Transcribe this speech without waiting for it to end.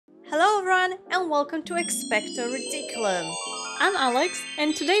Hello everyone and welcome to Expecto Ridiculum. I'm Alex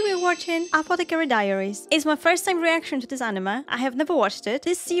and today we're watching Apothecary Diaries. It's my first time reaction to this anime. I have never watched it.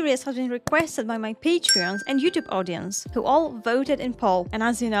 This series has been requested by my Patreons and YouTube audience who all voted in poll. And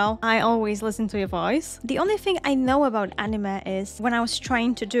as you know, I always listen to your voice. The only thing I know about anime is when I was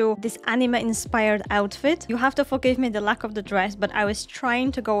trying to do this anime inspired outfit. You have to forgive me the lack of the dress, but I was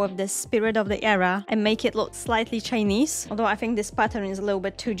trying to go with the spirit of the era and make it look slightly Chinese. Although I think this pattern is a little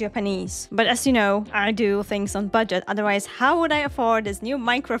bit too Japanese. But as you know, I do things on budget. Otherwise, how would I afford this new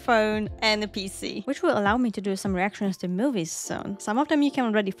microphone and a PC? Which will allow me to do some reactions to movies soon. Some of them you can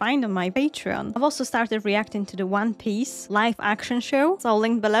already find on my Patreon. I've also started reacting to the One Piece live action show, so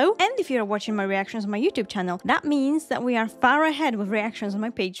linked below. And if you're watching my reactions on my YouTube channel, that means that we are far ahead with reactions on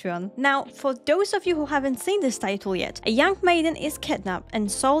my Patreon. Now, for those of you who haven't seen this title yet, a young maiden is kidnapped and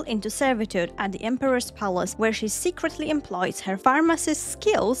sold into servitude at the Emperor's palace, where she secretly employs her pharmacist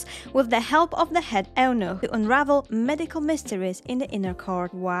skills with the help of the head eunuch to unravel medical mysteries in the inner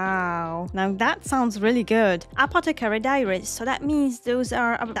court. Wow. Now that sounds really good. Apothecary Diaries, so that means those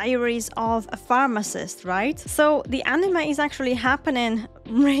are diaries of a pharmacist, right? So the anime is actually happening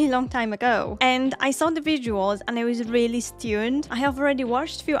really long time ago. And I saw the visuals and I was really stunned. I have already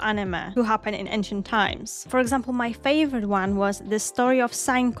watched few anime who happen in ancient times. For example, my favorite one was the story of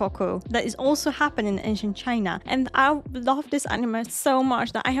Sankoku that is also happening in ancient China. And I love this anime so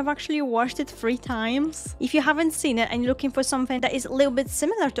much that I have actually watched it 3 times. If you haven't seen it and you're looking for something that is a little bit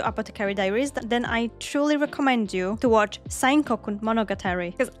similar to Apothecary Diaries, then I truly recommend you to watch Sankoku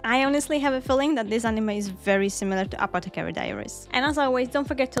Monogatari, because I honestly have a feeling that this anime is very similar to Apothecary Diaries. And as always, don't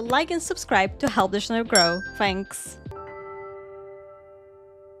forget to like and subscribe to help the channel grow. Thanks.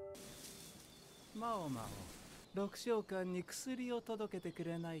 Maomao, 6週間に薬を届けてく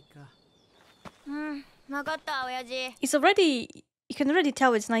れないか。わかった、親父。 It's already, you can already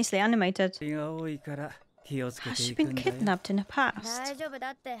tell it's nicely animated. が多いから気をつけ Has て she いく been んだよ。 kidnapped in the past? 大丈夫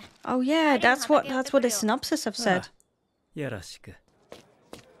だって。 Oh yeah, that's what the synopsis have said. よろしく。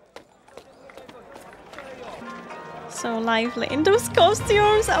 So lively. In those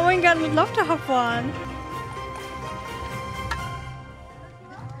costumes! Oh my god, we'd love to have one.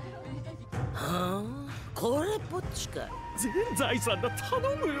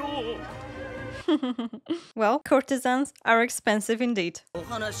 Well, courtesans are expensive indeed.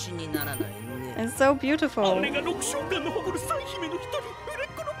 And so beautiful.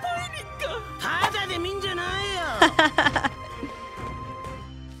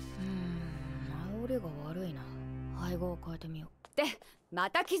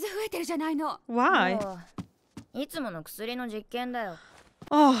 Why? いつもの薬の実験だよ。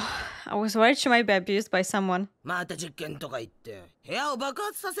 Oh, I was worried she might be abused by someone. また実験とか言って部屋を爆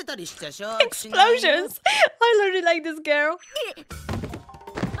発させたりしてしょ。 Explosions! I literally like this girl.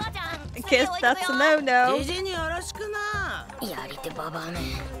 I guess that's a no-no. じじによろしくな。やり手ババアめ。好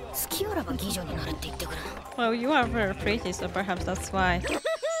きあらば妓女になるって言ってくる。 Well, you are very pretty, so perhaps that's why.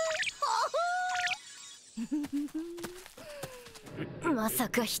 まさ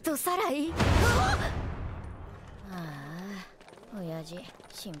か人さらい？ああ、親父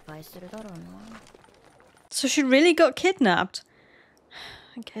心配するだろうな。 So she really got kidnapped?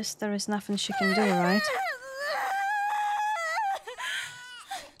 I guess there is nothing she can do, right?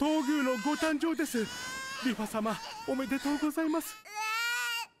 東宮のご誕生です。リファ様、おめでとうございます。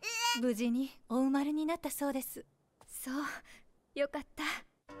無事にお生まれになったそうです。そう、よかった。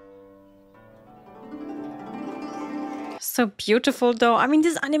 So beautiful though. I mean,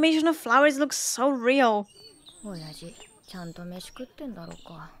 this animation of flowers looks so real. 親父、ちゃんと飯食ってんだろう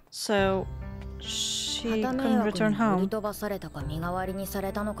か。 So she 旗迷 couldn't 惑 return に売り home. 飛ばされたか身代わりにさ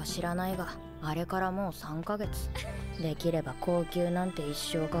れたのか知らないが、あれからもう3ヶ月。できれば高級なんて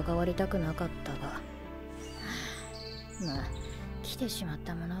一生関わりたくなかったが。まあ、来てしまっ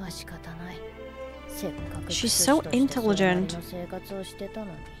たものは仕方ない。せっかく She's so intelligent. 生活をしてたの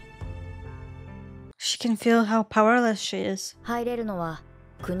に。 She can feel how powerless she is. 入れるのは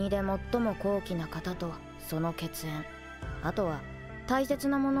国で最も高貴な方とその血縁、あとは大切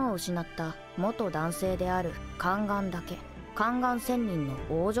なものを失った元男性である宦官だけ。宦官仙人の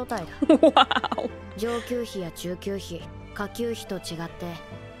大所帯だ。Wow. 上級妃や中級妃、下級妃と違って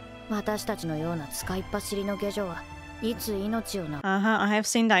私たちのような使いっ走りの下女はいつ命をなく I have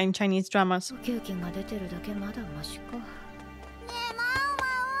seen that in Chinese dramas. 呼吸器が出てるだけまだマシか。ねえ、マオマ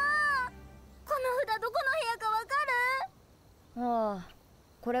オ、この札どこの部屋かわかる？ああ、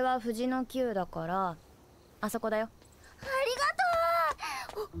これは藤の球だからあそこだよ。ありがとう。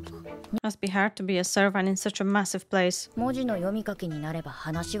 Must be hard to be a servant in such a massive place. 文字の読み書きになれば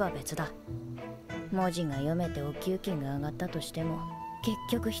話は別だ。文字が読めてお給金が上がったとしても結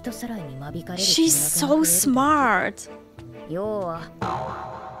局人さらいに間引かれる She's so smart. 要は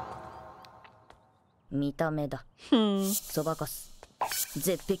見た目だ。そばかす、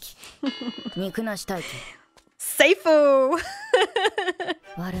絶壁、肉なし体型。Seifu!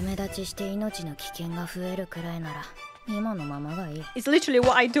 悪目立ちして命の危険が増えるくらいなら今のままがいい。 It's literally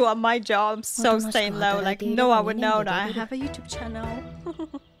what I do at my job. I'm so staying low. Like, no one would know that I have a YouTube channel.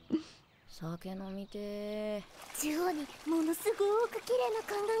 酒飲みて。中央にものすごく綺麗な宦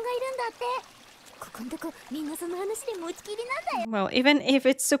官がいるんだって。ここんとこみんなその話で持ちきりなんだよ。 Well, even if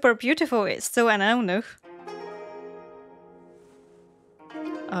it's super beautiful, it's still an eunuch.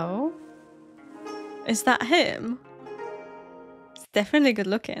 Oh? Is that him? It's definitely good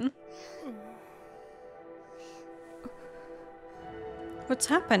looking. What's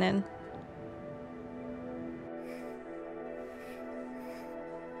happening?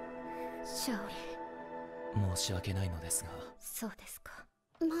 シャオリ。申し訳ないのですが。そうですか。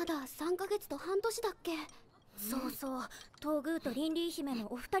まだ3ヶ月と半年だっけ。そうそう、東宮とリンリー姫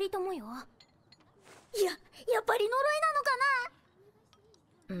のお二人ともよ。やっぱり呪い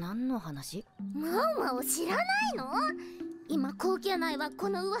なのかな。何の話？マオマを知らないの？今高級内はこ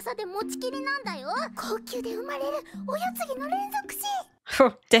の噂で持ちきりなんだよ。高級で生まれるおやつぎの連続死。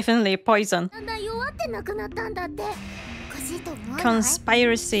Definitely poison. だんだん弱ってなくなったんだって。おかしいと思わない？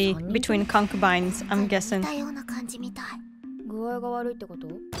 Conspiracy between concubines, I'm guessing. 似たような感じみたい。具合が悪いってこと？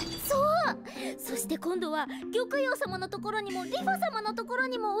そう。そして今度は玉葉様のところにもリファ様のところ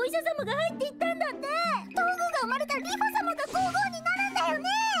にもお医者様が入っていったんだって。東宮が生まれたリファ様が皇后になるんだよね。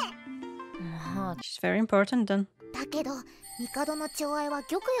まあ、 She's very important then. だけど帝の寵愛は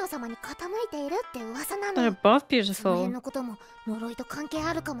玉葉様に傾いているって噂な They're の。 both その辺 beautiful. のことも呪いと関係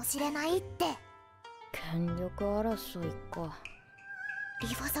あるかもしれないって。権力争いか。リ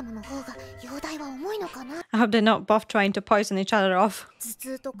ファ様の方が容体は重いのかな。 I hope they're not both trying to poison each other off. 頭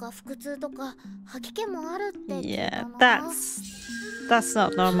痛とか腹痛とか吐き気もあるって聞いた Yeah, な。 that's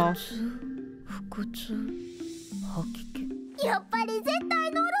not normal. 腹痛、吐き気。やっぱり絶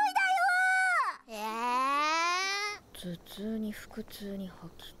対呪いだよ。頭痛に腹痛に吐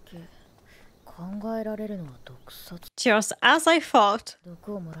き気。考えられるのは毒殺。 Just as I thought.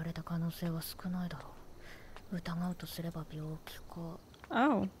 毒を盛られた可能性は少ないだろう。疑うとすれば病気か。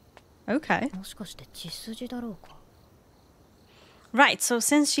Oh, okay. もしかして血筋だろうか。 Right, so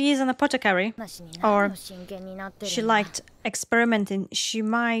since she is an apothecary, 話に Or 何の真剣になってる she んだ。 liked experimenting, she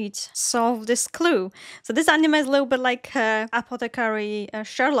might solve this clue. So this anime is a little bit like apothecary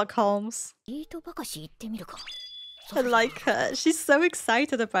Sherlock Holmes. いいとばかし言ってみるか。 I like her. She's so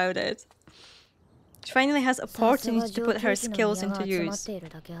excited about it. She finally has opportunity to put her skills into use. ている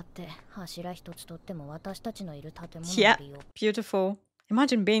だけあって柱一つとっても私たちのいる建物 Yeah, の利用。 beautiful.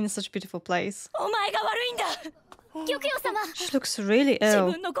 Imagine being in such a beautiful place. お前が悪いんだ。玉葉様。 She looks really 自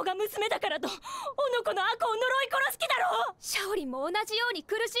ill. 分の子が娘だからとおの子の悪を呪い殺す気だろう。シャオリンも同じように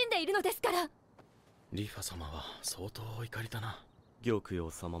苦しんでいるのですから。リファ様は相当お怒りだな。玉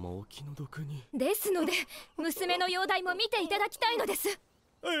葉様もお気の毒に。ですので娘の容体も見ていただきたいのです。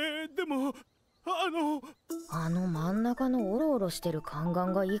でもあの真ん中のオロオロしてる宦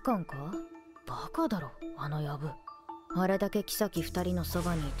官がいかんか。バカだろあのヤブ。あれだけ妃二人のそ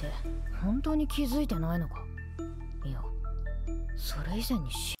ばにいて本当に気づいてないのか。いやそれ以前に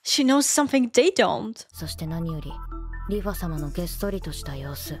She knows something they don't. そして何よりリファ様のげっそりとした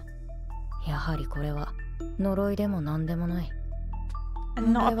様子。やはりこれは呪いでも何でもない。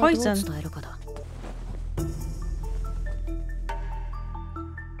 And not a 問題はどう poison. 伝えるかだ。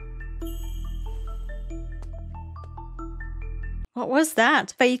What was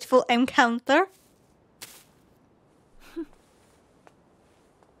that? Fateful encounter?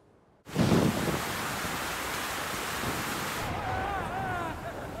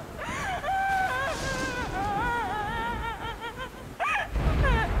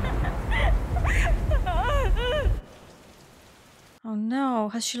 Oh no,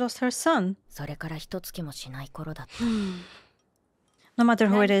 has she lost her son? それから一月もしない頃だった。 No matter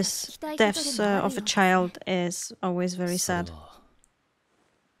who it is, death of a child is always very sad.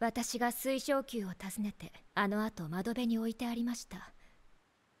 私が水晶球を訪ねてあの後窓辺に置いてありました。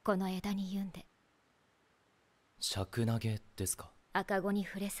この枝に言うんで。尺投げですか。赤子に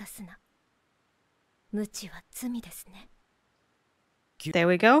触れさすな。無知は罪ですね。 There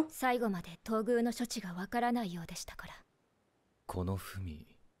we go. 最後まで東宮の処置がわからないようでしたから。この文、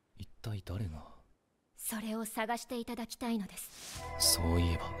一体誰が。それを探していただきたいのです。そう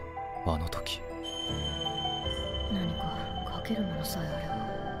いえばあの時何かかけるものさえあれば。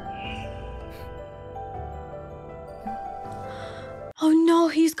 Oh no,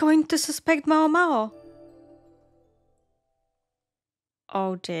 he's going to suspect Maomao.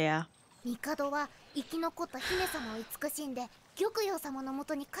 Oh dear. 帝は生き残った姫様を慈しんで玉葉様のも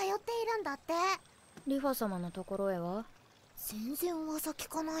とに通っているんだって。リファ様のところへは全然噂聞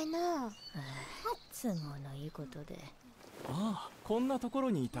かないね。都合のいいことで。ああ、こんなところ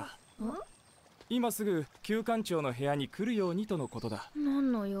にいた。今すぐ旧館長の部屋に来るようにとのことだ。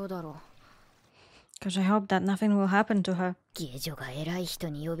何の用だろう。 Because I hope that nothing will happen to her. 下女が偉い人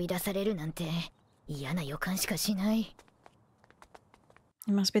に呼び出されるなんて嫌な予感しかしない。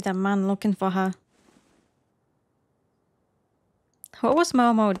 It must be that man looking for her. What was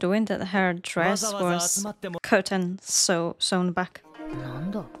Maomao doing that her dress was cut and sewn back? な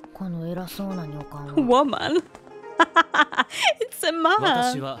んだこの偉そうな女官は。 Woman? It's a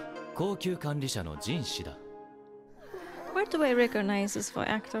私 man! は高級管理者の人士だ。 Where do I recognize this voice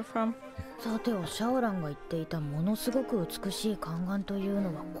actor from? さてはシャオランが言っていたものすごく美しい宦官という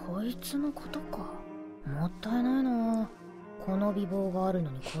のはこいつのことか。もったいないな。この美貌がある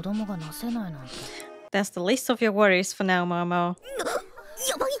のに子供がなせないなんて。 That's the least of your worries for now, Maomao.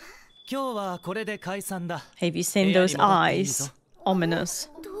 やばい。今日はこれで解散だ。 Have you seen those eyes? Ominous.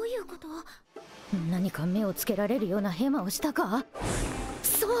 どういうこと？何か目をつけられるようなヘマをしたか。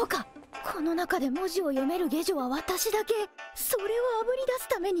そうか、この中で文字を読める下女は私だけ。それをあぶり出す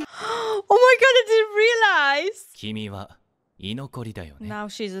ために。 Oh my god, I didn't realize! 君は居残りだよね。 Now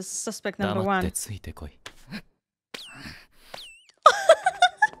she's a suspect number 黙って one. ついてこい。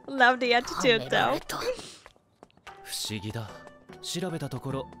 Love the attitude はめら though. れた。不思議だ。調べたと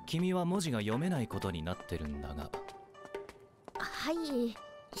ころ君は文字が読めないことになってるんだが。はい、非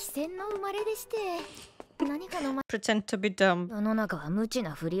戦の生まれでして。何かの Pretend to be dumb. 世の中は無知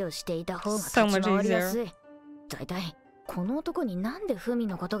なふりをしていた方が So 立 much ち回りやす easier. い。だいたいこの男になんでフミ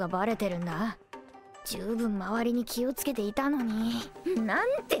のことがバレてるんだ。十分周りに気をつけていたのに。な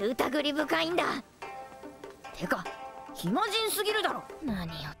んて疑り深いんだ。てか暇人すぎるだろ。何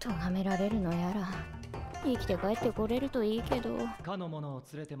を咎められるのやら。生きて帰ってこれるといいけど。かの者を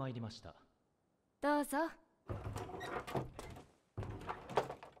連れてまいりました。どうぞ。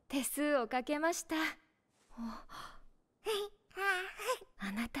手数をかけました。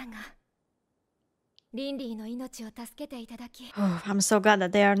あなたがリンリーの命を助けていただき、 Oh, I'm so glad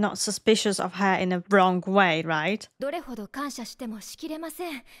that they are not suspicious of her in a wrong way, right? どれほど感謝してもしきれま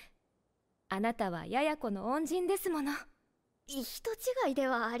せん。あなたはやや子の恩人ですもの。人違いで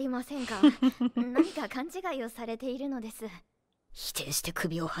はありませんか。何か勘違いをされているのです。否定して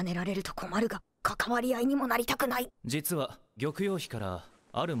首をはねられると困るが、関わり合いにもなりたくない。実は玉葉妃から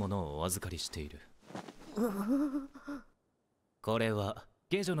あるものをお預かりしている。これは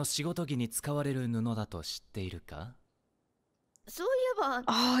下女の仕事着に使われる布だと知っているか。そういえば、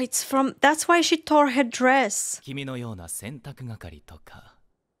 Oh, it's from... That's why she tore her dress. 君のような洗濯係とか、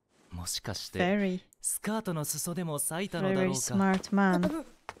もしかして Very, スカートの裾でも裂いたのだろ very うか。 smart man.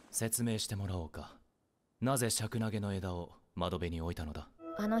 説明してもらおうか。なぜ尺投げの枝を窓辺に置いたのだ。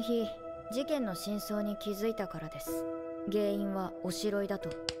あの日、事件の真相に気づいたからです。原因はおしろいだと。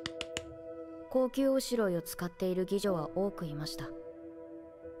高級おしろいを使っている妓女は多くいました。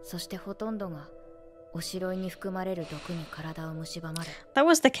そしてほとんどがおしろいに含まれる毒に体を蝕まれ、 That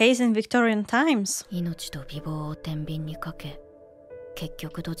was the case in Victorian times. 命と美貌を天秤にかけ、結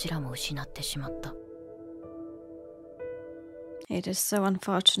局どちらも失ってしまった。 It is so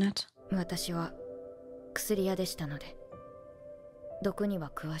unfortunate. 私は薬屋でしたので、毒に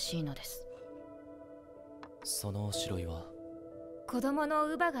は詳しいのです。そのおしろいは子供の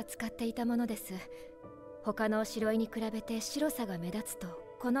乳母が使っていたものです。他のおしろいに比べて白さが目立つと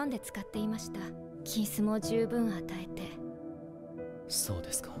好んで使っていました。金子も十分与えて。そう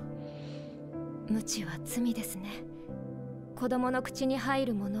ですか。無知は罪ですね。子供の口に入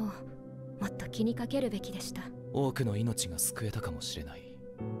るものをもっと気にかけるべきでした。多くの命が救えたかもしれない。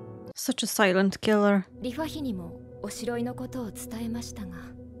 Such a silent killer. リファ妃にもおしろいのことを伝えましたが、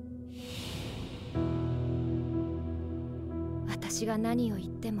私が何を言っ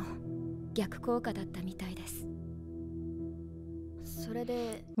ても逆効果だったみたいです。それ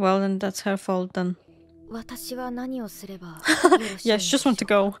で、 Well, then that's her fault then. 私は何をすればよろしい Yeah, she just want to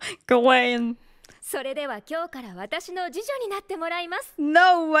go. Go away and... それでは今日から私の次女になってもらいます。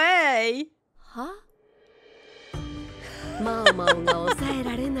 No way! は？マオマオが抑え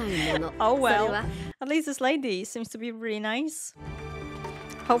られないもの。 Oh それ well. は At least this lady seems to be really nice.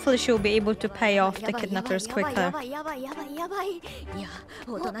 Hopefully she'll be able to pay off the kidnappers や quicker. ばい。いや、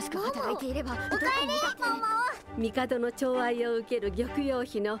おとなしく働いていれば、どこにだって帝の寵愛を受ける玉葉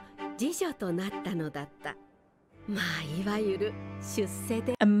妃の次女となったのだった。まあいわゆる出世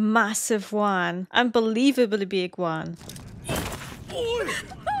で。 A massive one. Unbelievably big one.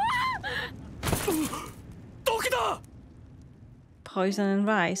 毒だ。poison and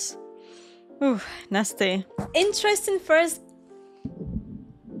rice. Ooh, nasty. Interesting first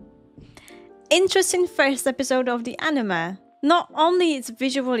episode of the anime. Not only it's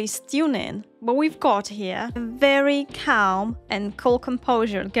visually stunning, but we've got here a very calm and cool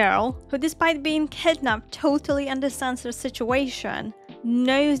composure girl who, despite being kidnapped, totally understands her situation,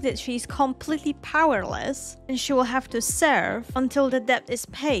 knows that she's completely powerless and she will have to serve until the debt is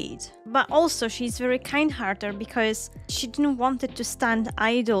paid. But also she's very kind-hearted because she didn't want it to stand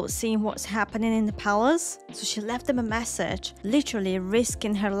idle seeing what's happening in the palace. So she left them a message, literally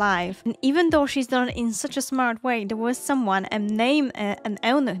risking her life. And even though she's done it in such a smart way, there was someone, an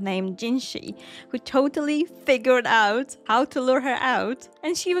owner named Jinshi, who totally figured out how to lure her out,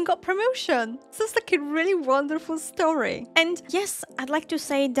 and she even got promotion. So it's like a really wonderful story. And yes, I'd like to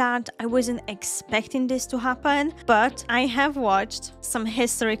say that I wasn't expecting this to happen, but I have watched some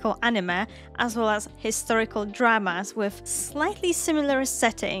historical anime as well as historical dramas with slightly similar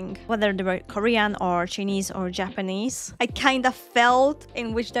setting, whether they were Korean or Chinese or Japanese. I kind of felt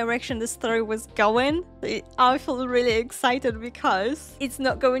in which direction the story was going. I feel really excited because it's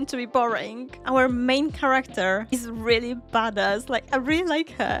not going to be boring. Our main character is really badass. Like, I really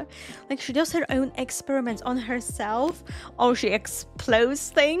like her. Like, she does her own experiments on herself, or she explodes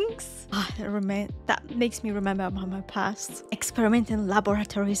things. That makes me remember about my past. Experimenting in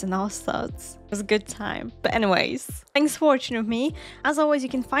laboratories and all sorts. It was a good time. But anyways, thanks for watching with me. As always, you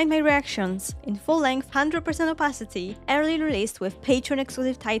can find my reactions in full length, 100% opacity, early released with Patreon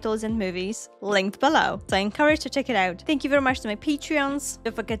exclusive titles and movies, linked below. So I encourage you to check it out. Thank you very much to my Patreons.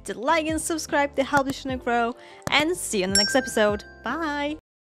 Don't forget to like and subscribe to help the channel grow. And see you in the next episode. Bye!